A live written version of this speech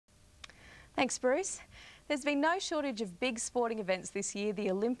Thanks, Bruce. There's been no shortage of big sporting events this year, the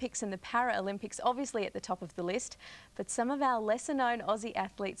Olympics and the Paralympics obviously at the top of the list, but some of our lesser-known Aussie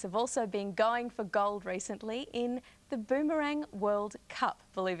athletes have also been going for gold recently in the Boomerang World Cup,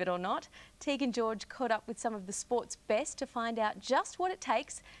 believe it or not. Tegan George caught up with some of the sport's best to find out just what it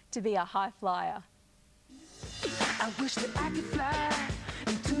takes to be a high flyer. I wish that I could fly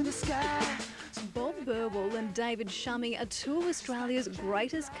into the sky. Bob Burwell and David Schummy are two of Australia's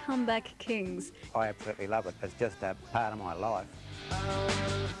greatest comeback kings. I absolutely love it. It's just a part of my life.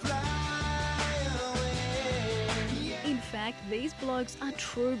 In fact, these blokes are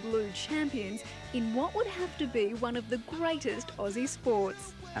true blue champions in what would have to be one of the greatest Aussie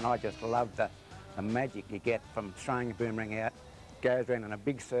sports. And I just love the magic you get from throwing a boomerang out, goes around in a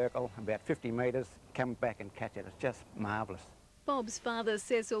big circle, about 50 metres, come back and catch it. It's just marvellous. Bob's father,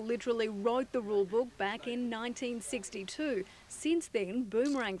 Cecil, literally wrote the rule book back in 1962. Since then,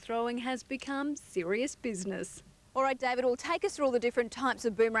 boomerang throwing has become serious business. All right, David, well, take us through all the different types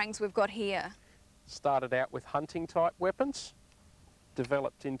of boomerangs we've got here. Started out with hunting type weapons,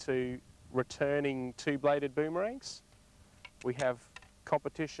 developed into returning two-bladed boomerangs. We have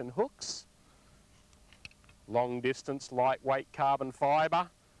competition hooks, long distance, lightweight carbon fibre,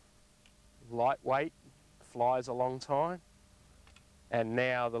 lightweight, flies a long time. And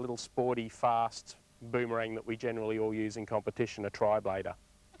now the little sporty, fast boomerang that we generally all use in competition, a tri-blader.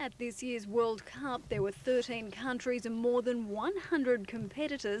 At this year's World Cup, there were 13 countries and more than 100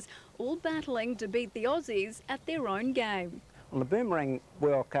 competitors, all battling to beat the Aussies at their own game. Well, the Boomerang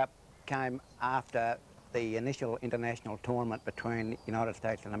World Cup came after the initial international tournament between the United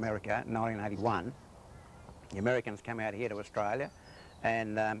States and America in 1981. The Americans came out here to Australia,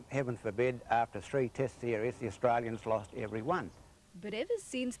 and heaven forbid, after 3 test series, the Australians lost every one. But ever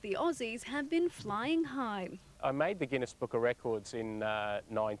since, the Aussies have been flying high. I made the Guinness Book of Records in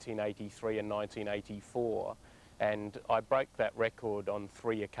 1983 and 1984, and I broke that record on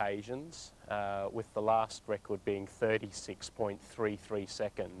 3 occasions, with the last record being 36.33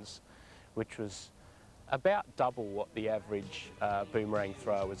 seconds, which was about double what the average boomerang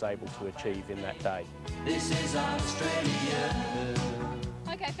thrower was able to achieve in that day. This is Australia.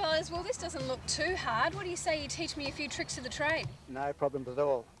 Okay, fellas, well, this doesn't look too hard. What do you say you teach me a few tricks of the trade? No problems at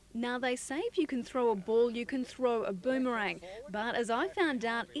all. Now, they say if you can throw a ball, you can throw a boomerang. But as I found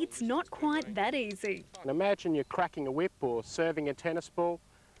out, it's not quite that easy. And imagine you're cracking a whip or serving a tennis ball.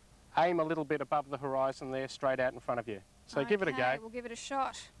 Aim a little bit above the horizon there, straight out in front of you. So give it a go. We'll give it a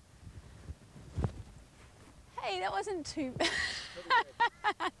shot. Hey, that wasn't too bad.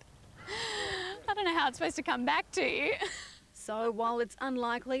 I don't know how it's supposed to come back to you. So while it's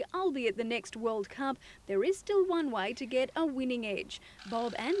unlikely I'll be at the next World Cup, there is still one way to get a winning edge.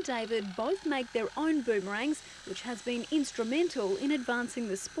 Bob and David both make their own boomerangs, which has been instrumental in advancing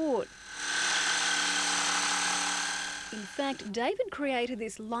the sport. In fact, David created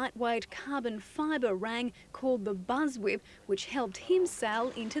this lightweight carbon fibre rang called the Buzz Whip, which helped him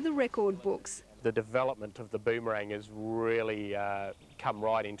sail into the record books. The development of the boomerang has really come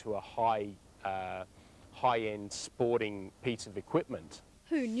right into a high-end sporting piece of equipment.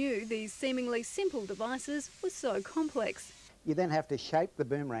 Who knew these seemingly simple devices were so complex? You then have to shape the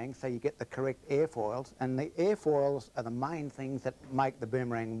boomerang so you get the correct airfoils, and the airfoils are the main things that make the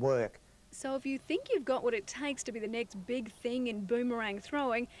boomerang work. So if you think you've got what it takes to be the next big thing in boomerang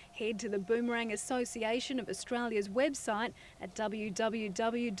throwing, head to the Boomerang Association of Australia's website at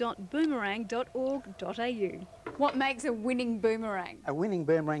www.boomerang.org.au. What makes a winning boomerang? A winning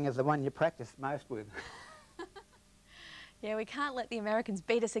boomerang is the one you practice most with. Yeah, we can't let the Americans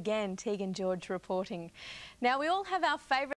beat us again. Tegan George reporting. Now, we all have our favourite